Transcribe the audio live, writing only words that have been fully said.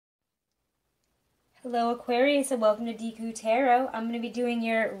Hello Aquarius and welcome to Deku Tarot. I'm going to be doing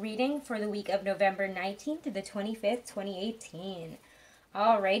your reading for the week of November 19th to the 25th, 2018.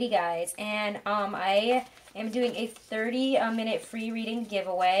 Alrighty guys, and I am doing a 30-minute free reading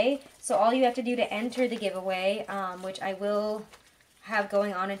giveaway. So all you have to do to enter the giveaway, which I will have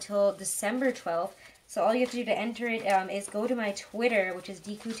going on until December 12th. So all you have to do to enter it is go to my Twitter, which is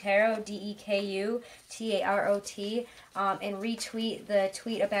dekutarot, DEKUTAROT, and retweet the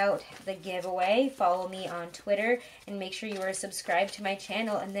tweet about the giveaway. Follow me on Twitter and make sure you are subscribed to my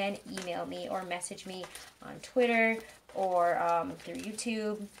channel, and then email me or message me on Twitter or through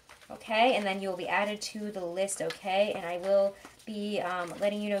YouTube, okay? And then you'll be added to the list, okay? And I will be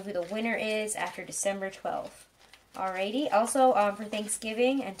letting you know who the winner is after December 12th. Alrighty. Also, for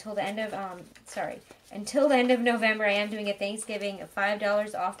Thanksgiving, until the end of November, I am doing a Thanksgiving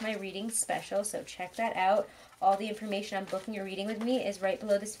 $5 off my reading special, so check that out. All the information on booking your reading with me is right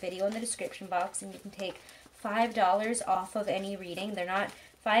below this video in the description box, and you can take $5 off of any reading. They're not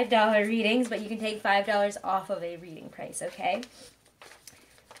 $5 readings, but you can take $5 off of a reading price, okay?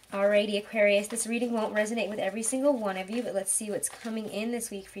 Alrighty, Aquarius, this reading won't resonate with every single one of you, but let's see what's coming in this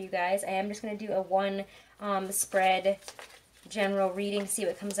week for you guys. I am just going to do a one spread general reading, see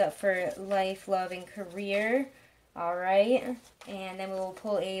what comes up for life, love, and career. Alright, and then we will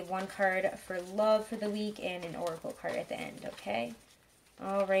pull a one card for love for the week and an oracle card at the end, okay?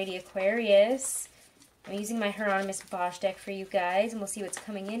 Alrighty, Aquarius. I'm using my Hieronymus Bosch deck for you guys, and we'll see what's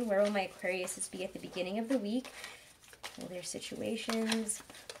coming in. Where will my Aquariuses be at the beginning of the week? Will there situations,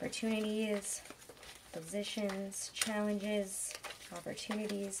 opportunities, positions, challenges,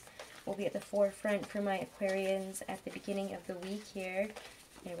 opportunities will be at the forefront for my Aquarians at the beginning of the week here?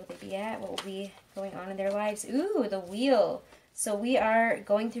 Where will they be at? What will be going on in their lives? Ooh, the wheel. So we are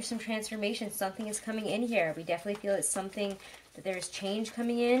going through some transformation. Something is coming in here. We definitely feel it's something that there's change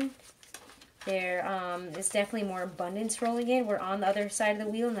coming in. There is definitely more abundance rolling in. We're on the other side of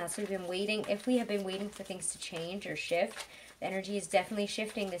the wheel, and that's what we've been waiting. If we have been waiting for things to change or shift, the energy is definitely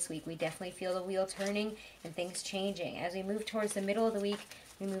shifting this week. We definitely feel the wheel turning and things changing. As we move towards the middle of the week,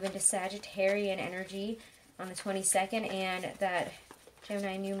 we move into Sagittarian energy on the 22nd, and that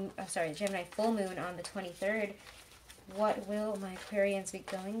Gemini full moon on the 23rd. What will my Aquarians be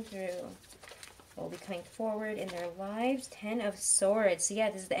going through? Will be coming forward in their lives. 10 of Swords. So yeah,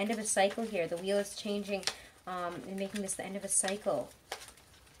 this is the end of a cycle here. The wheel is changing and making this the end of a cycle.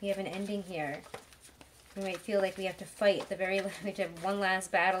 We have an ending here. We might feel like we have to fight the very last, we have one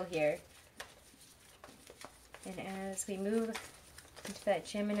last battle here. And as we move into that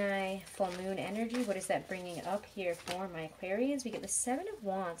Gemini full moon energy, what is that bringing up here for my Aquarians? We get the Seven of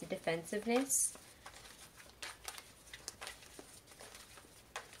Wands, defensiveness.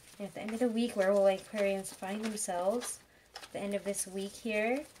 And at the end of the week, where will Aquarians find themselves? At the end of this week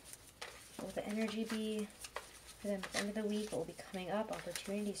here, what will the energy be for them at the end of the week? What will be coming up?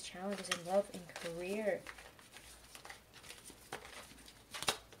 Opportunities, challenges in love and career.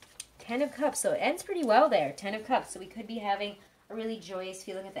 10 of Cups. So it ends pretty well there. 10 of Cups. So we could be having a really joyous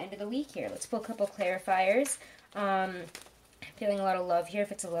feeling at the end of the week here. Let's pull a couple clarifiers. Feeling a lot of love here.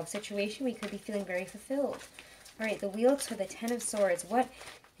 If it's a love situation, we could be feeling very fulfilled. All right, the wheel to the 10 of Swords. What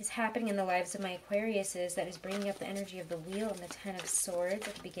is happening in the lives of my Aquariuses that is bringing up the energy of the wheel and the 10 of Swords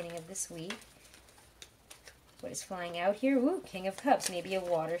at the beginning of this week? What is flying out here? Ooh, King of Cups, maybe a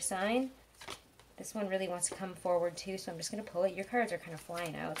water sign. This one really wants to come forward too, so I'm just going to pull it. Your cards are kind of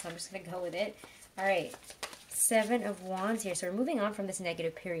flying out, so I'm just going to go with it. All right, 7 of Wands here. So we're moving on from this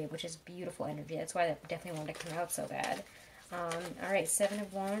negative period, which is beautiful energy. That's why that definitely wanted to come out so bad. All right, 7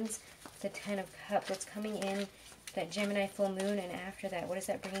 of Wands, the 10 of Cups. What's coming in? That Gemini full moon, and after that, what is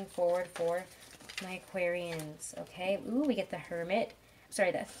that bringing forward for my Aquarians? Okay, ooh, we get the Hermit.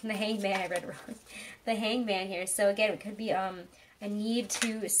 Sorry, the Hangman, I read wrong. The Hangman here. So again, it could be a need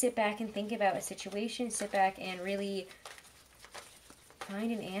to sit back and think about a situation, sit back and really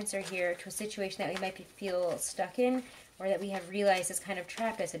find an answer here to a situation that we might feel stuck in, or that we have realized is kind of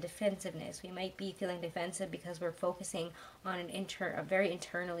trapped as a defensiveness. We might be feeling defensive because we're focusing on very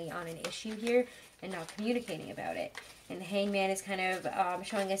internally on an issue here and not communicating about it. And the Hangman is kind of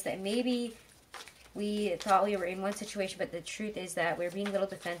showing us that maybe we thought we were in one situation, but the truth is that we're being a little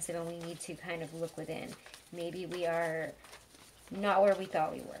defensive and we need to kind of look within. Maybe we are not where we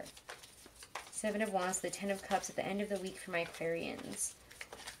thought we were. 7 of Wands, the 10 of Cups at the end of the week for my Aquarians.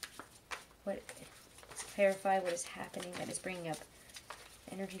 Let's clarify what is happening that is bringing up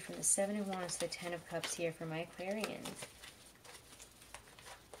energy from the 7 of Wands to the 10 of Cups here for my Aquarians.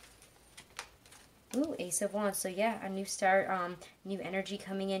 Ooh, Ace of Wands. So yeah, a new start, new energy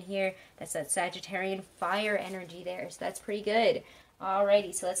coming in here. That's that Sagittarian fire energy there. So that's pretty good.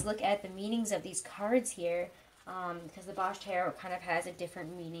 Alrighty, so let's look at the meanings of these cards here. Because the Bosch Tarot kind of has a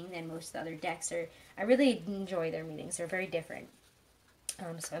different meaning than most of the other decks. I really enjoy their meanings. They're very different.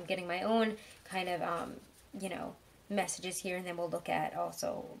 So I'm getting my own kind of, you know, messages here, and then we'll look at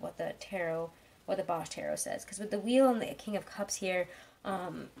also what the Bosch Tarot says. Because with the Wheel and the King of Cups here,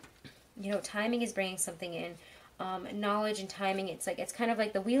 you know, timing is bringing something in. Knowledge and timing, it's kind of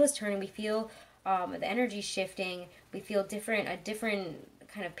like the wheel is turning. We feel the energy shifting. We feel a different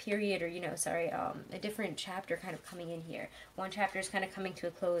kind of period, or, you know, sorry, a different chapter kind of coming in here. One chapter is kind of coming to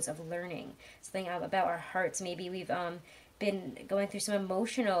a close of learning something about our hearts. Maybe we've been going through some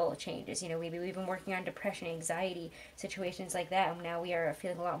emotional changes. You know, maybe we've been working on depression, anxiety, situations like that, and now we are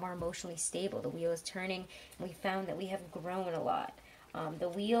feeling a lot more emotionally stable. The wheel is turning, and we found that we have grown a lot. The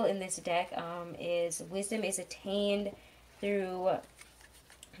wheel in this deck is wisdom is attained by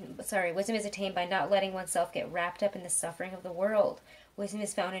not letting oneself get wrapped up in the suffering of the world. Wisdom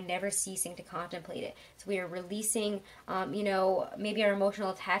is found in never ceasing to contemplate it. So we are releasing, you know, maybe our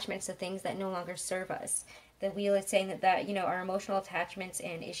emotional attachments to things that no longer serve us. The wheel is saying that you know, our emotional attachments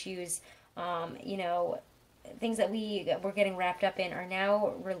and issues, you know, things that we're getting wrapped up in are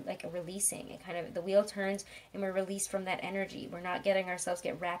now releasing. It kind of, the wheel turns and we're released from that energy. We're not getting ourselves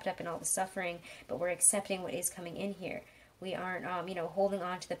get wrapped up in all the suffering, but we're accepting what is coming in here. We aren't, you know, holding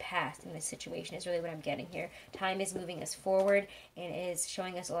on to the past in this situation is really what I'm getting here. Time is moving us forward and is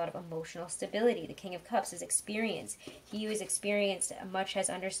showing us a lot of emotional stability. The King of Cups is experience. He who has experienced much has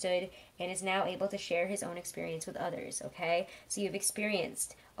understood and is now able to share his own experience with others, okay? So you've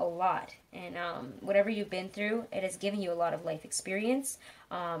experienced a lot, and whatever you've been through, it has given you a lot of life experience.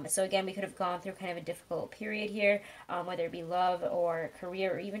 So again, we could have gone through kind of a difficult period here, whether it be love or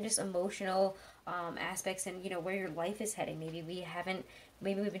career or even just emotional aspects, and, you know, where your life is heading. Maybe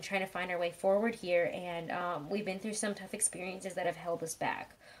we've been trying to find our way forward here, and we've been through some tough experiences that have held us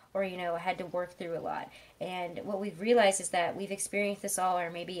back, or, you know, had to work through a lot. And what we've realized is that we've experienced this all, or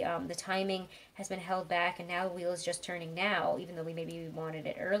maybe the timing has been held back, and now the wheel is just turning now, even though we wanted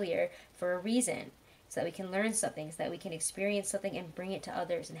it earlier, for a reason. So that we can learn something, so that we can experience something and bring it to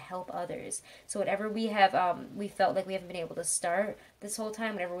others and help others. So whatever we have, we felt like we haven't been able to start this whole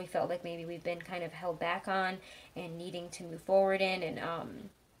time, whatever we felt like maybe we've been kind of held back on and needing to move forward in, and,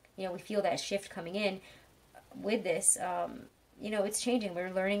 you know, we feel that shift coming in with this, you know, it's changing.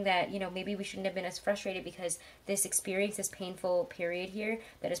 We're learning that, you know, maybe we shouldn't have been as frustrated, because this experience, this painful period here,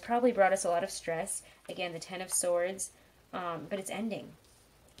 that has probably brought us a lot of stress. Again, the Ten of Swords, but it's ending.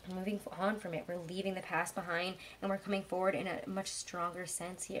 We're moving on from it. We're leaving the past behind, and we're coming forward in a much stronger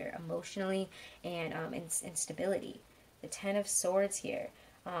sense here, emotionally and in stability. The Ten of Swords here,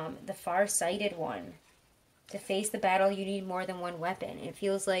 the far-sighted one. To face the battle, you need more than one weapon. It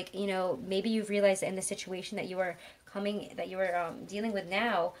feels like, you know, maybe you've realized that in the situation that you are dealing with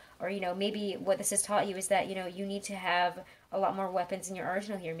now, or, you know, maybe what this has taught you is that, you know, you need to have a lot more weapons in your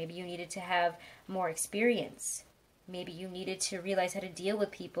arsenal here. Maybe you needed to have more experience. Maybe you needed to realize how to deal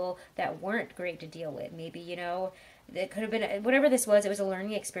with people that weren't great to deal with. Maybe, you know, it could have been, whatever this was, it was a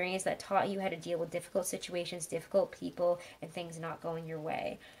learning experience that taught you how to deal with difficult situations, difficult people, and things not going your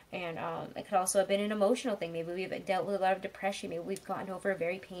way. And it could also have been an emotional thing. Maybe we've dealt with a lot of depression. Maybe we've gotten over a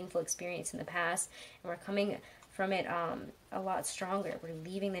very painful experience in the past, and we're coming from it a lot stronger. We're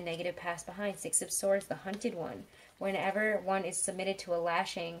leaving the negative past behind. Six of Swords, the hunted one. Whenever one is submitted to a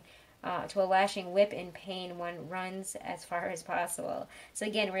lashing whip in pain, one runs as far as possible. So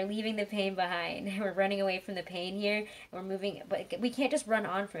again, we're leaving the pain behind. We're running away from the pain here. We're moving, but we can't just run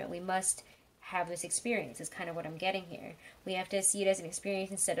on from it. We must have this experience, is kind of what I'm getting here. We have to see it as an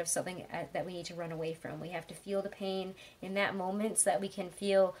experience instead of something that we need to run away from. We have to feel the pain in that moment so that we can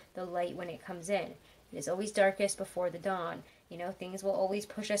feel the light when it comes in. It is always darkest before the dawn. You know, things will always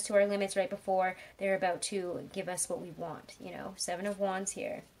push us to our limits right before they're about to give us what we want. You know, Seven of Wands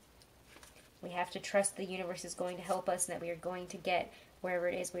here. We have to trust the universe is going to help us, and that we are going to get wherever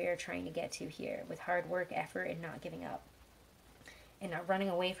it is we are trying to get to here, with hard work, effort, and not giving up, and not running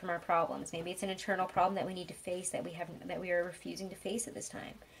away from our problems. Maybe it's an internal problem that we need to face, that we are refusing to face at this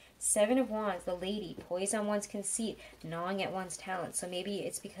time. Seven of Wands, the lady, poised on one's conceit, gnawing at one's talent. So maybe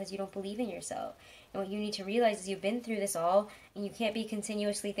it's because you don't believe in yourself. And what you need to realize is you've been through this all, and you can't be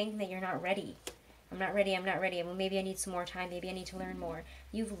continuously thinking that you're not ready. I'm not ready, I'm not ready. Well, maybe I need some more time. Maybe I need to learn more.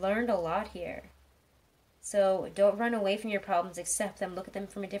 You've learned a lot here. So don't run away from your problems. Accept them. Look at them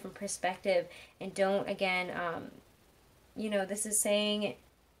from a different perspective. And don't, again, you know, this is saying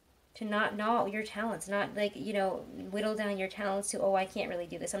To not gnaw your talents, not like, you know, whittle down your talents to, oh, I can't really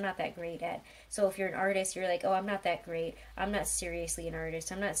do this, I'm not that great at. So if you're an artist, you're like, oh, I'm not that great, I'm not seriously an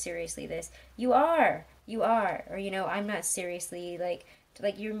artist, I'm not seriously this. You are. Or, you know, I'm not seriously like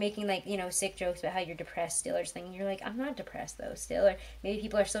you're making, like, you know, sick jokes about how you're depressed still or something, and you're like, I'm not depressed though still. Or maybe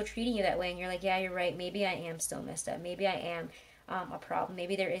people are still treating you that way and you're like, yeah, you're right, maybe I am still messed up, maybe I am a problem.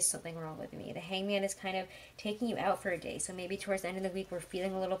 Maybe there is something wrong with me. The Hangman is kind of taking you out for a day. So maybe towards the end of the week, we're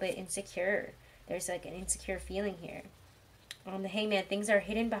feeling a little bit insecure. There's like an insecure feeling here. The Hangman, things are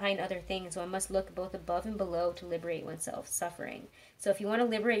hidden behind other things. One must look both above and below to liberate oneself. Suffering. So if you want to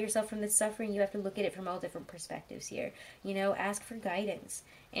liberate yourself from this suffering, you have to look at it from all different perspectives here. You know, ask for guidance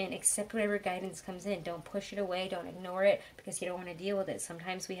and accept whatever guidance comes in. Don't push it away. Don't ignore it because you don't want to deal with it.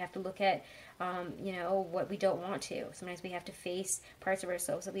 Sometimes we have to look at, you know, what we don't want to. Sometimes we have to face parts of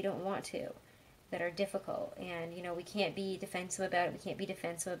ourselves that we don't want to, that are difficult. And, you know, we can't be defensive about it. We can't be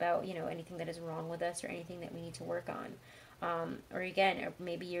defensive about, you know, anything that is wrong with us or anything that we need to work on. Or again, or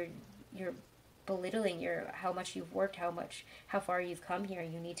maybe you're belittling how much you've worked, how far you've come here.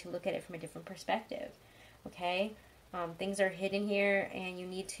 You need to look at it from a different perspective. Okay? Things are hidden here, and you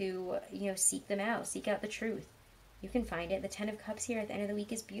need to, you know, seek them out. Seek out the truth. You can find it. The Ten of Cups here at the end of the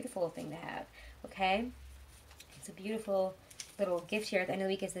week is a beautiful thing to have. Okay? It's a beautiful little gift here at the end of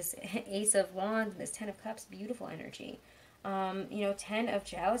the week is this Ace of Wands, this Ten of Cups, beautiful energy. You know, Ten of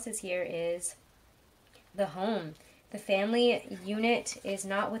Chalices here is the home. The family unit is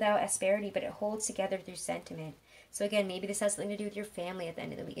not without asperity, but it holds together through sentiment. So again, maybe this has something to do with your family at the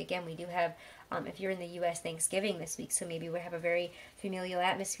end of the week. Again, we do have, if you're in the U.S., Thanksgiving this week, so maybe we have a very familial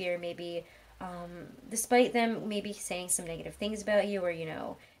atmosphere. Maybe, despite them maybe saying some negative things about you, or, you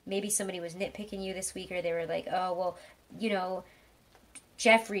know, maybe somebody was nitpicking you this week, or they were like, oh, well, you know,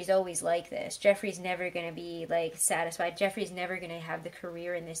 Jeffrey's always like this. Jeffrey's never going to be, like, satisfied. Jeffrey's never going to have the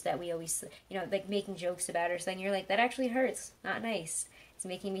career in this that we always, you know, like, making jokes about or something. You're like, that actually hurts. Not nice. It's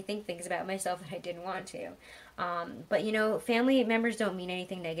making me think things about myself that I didn't want to. But, you know, family members don't mean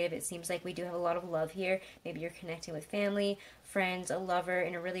anything negative. It seems like we do have a lot of love here. Maybe you're connecting with family, friends, a lover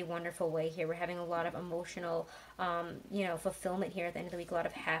in a really wonderful way here. We're having a lot of emotional, you know, fulfillment here at the end of the week. A lot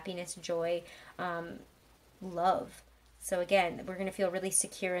of happiness, joy, love. So again, we're going to feel really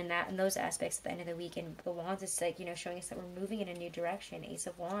secure in that, in those aspects at the end of the week. And the Wands is like, you know, showing us that we're moving in a new direction. Ace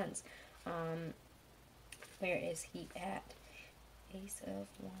of Wands. Where is he at? Ace of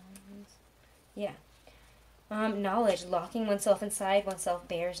Wands. Yeah. Knowledge, locking oneself inside oneself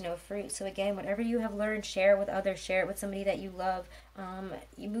bears no fruit. So again, whatever you have learned, share it with others, share it with somebody that you love.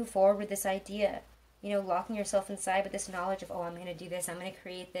 You move forward with this idea. You know, locking yourself inside with this knowledge of, oh, I'm going to do this, I'm going to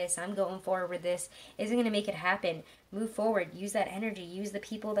create this, I'm going forward with this, isn't going to make it happen. Move forward. Use that energy. Use the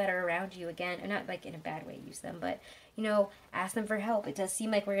people that are around you again. And not like in a bad way, use them, but, you know, ask them for help. It does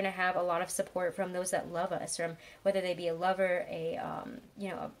seem like we're going to have a lot of support from those that love us, from whether they be a lover, you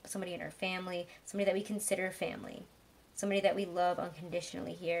know, somebody in our family, somebody that we consider family, somebody that we love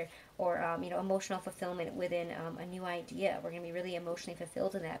unconditionally here, or, you know, emotional fulfillment within a new idea. We're going to be really emotionally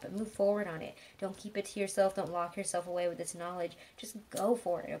fulfilled in that, but move forward on it. Don't keep it to yourself. Don't lock yourself away with this knowledge. Just go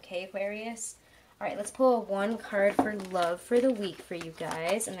for it, okay, Aquarius? All right, let's pull one card for love for the week for you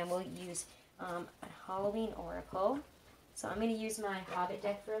guys, and then we'll use a Halloween oracle. So I'm going to use my Hobbit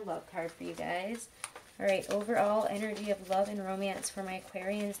deck for a love card for you guys. All right, overall energy of love and romance for my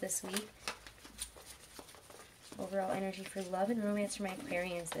Aquarians this week. Overall energy for love and romance for my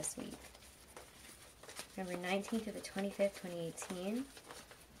Aquarians this week. November 19th to the 25th, 2018.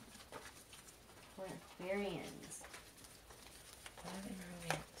 For Aquarians. Love and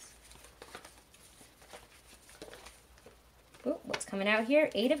romance. Ooh, what's coming out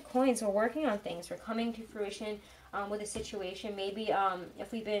here? 8 of Coins. We're working on things. We're coming to fruition with a situation. Maybe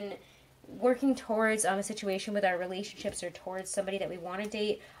if we've been working towards a situation with our relationships or towards somebody that we want to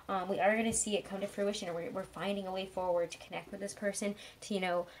date, we are going to see it come to fruition, or we're finding a way forward to connect with this person, to, you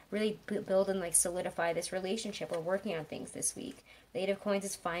know, really build and like solidify this relationship. We're working on things this week. The 8 of Coins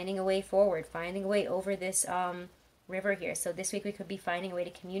is finding a way forward, finding a way over this river here. So this week we could be finding a way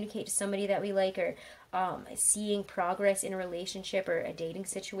to communicate to somebody that we like, or seeing progress in a relationship or a dating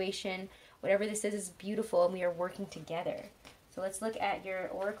situation. Whatever this is beautiful, and we are working together. So let's look at your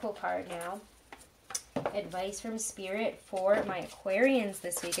oracle card now. Advice from Spirit for my Aquarians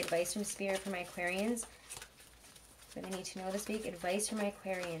this week. Advice from Spirit for my Aquarians. What I need to know this week. Advice for my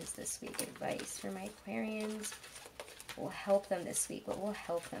Aquarians this week. Advice for my Aquarians. What will help them this week? What will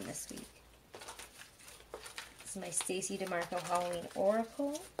help them this week? This is my Stacey DeMarco Halloween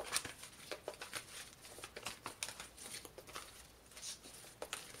oracle.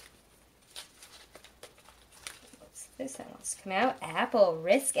 this that wants to come out? Apple,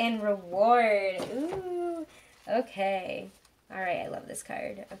 risk and reward. Ooh, okay. All right, I love this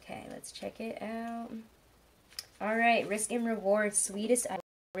card. Okay, let's check it out. All right, risk and reward, sweetest,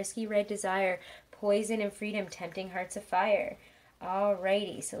 risky red desire, poison and freedom, tempting hearts of fire.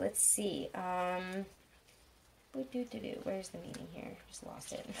 Alrighty, so let's see. Where's the meaning here? Just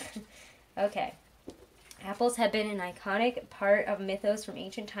lost it. Okay. Apples have been an iconic part of mythos from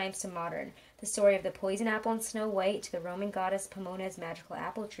ancient times to modern. The story of the poison apple in Snow White, to the Roman goddess Pomona's magical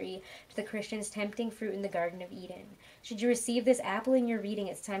apple tree, to the Christians' tempting fruit in the Garden of Eden. Should you receive this apple in your reading,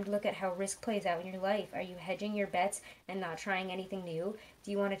 it's time to look at how risk plays out in your life. Are you hedging your bets and not trying anything new? Do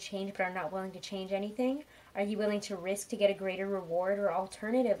you want to change but are not willing to change anything? Are you willing to risk to get a greater reward, or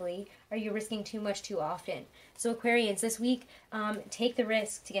alternatively, are you risking too much too often? So Aquarians, this week, take the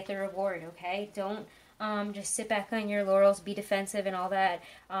risk to get the reward, okay? Don't just sit back on your laurels, be defensive and all that.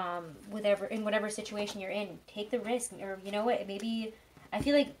 In whatever situation you're in, take the risk. Or you know what? Maybe I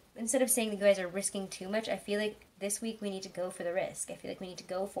feel like instead of saying that you guys are risking too much, I feel like this week we need to go for the risk. I feel like we need to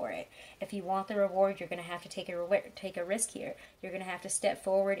go for it. If you want the reward, you're going to have to take a risk here. You're going to have to step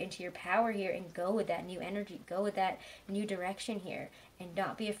forward into your power here and go with that new energy, go with that new direction here, and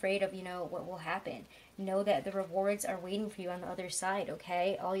not be afraid of, what will happen. Know that the rewards are waiting for you on the other side,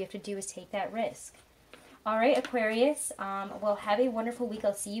 okay? All you have to do is take that risk. All right, Aquarius, well, have a wonderful week.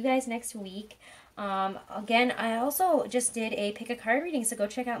 I'll see you guys next week. Again, I also just did a pick a card reading, so go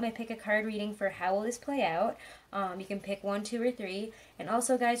check out my pick a card reading for how will this play out. You can pick 1, 2, or 3. And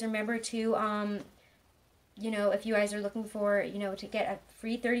also, guys, remember to, if you guys are looking for, to get a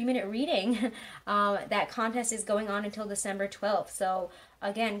free 30-minute reading, that contest is going on until December 12th. So,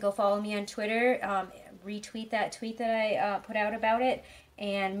 again, go follow me on Twitter, retweet that tweet that I put out about it,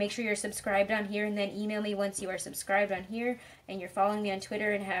 and make sure you're subscribed on here, and then email me once you are subscribed on here and you're following me on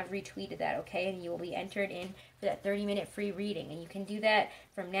Twitter and have retweeted that, okay? And you will be entered in for that 30-minute free reading. And you can do that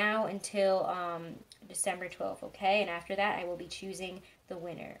from now until December 12th, okay? And after that, I will be choosing the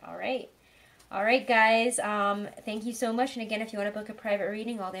winner, all right? All right, guys, thank you so much. And again, if you want to book a private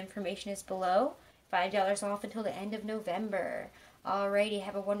reading, all the information is below. $5 off until the end of November. Alrighty,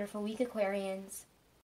 have a wonderful week, Aquarians.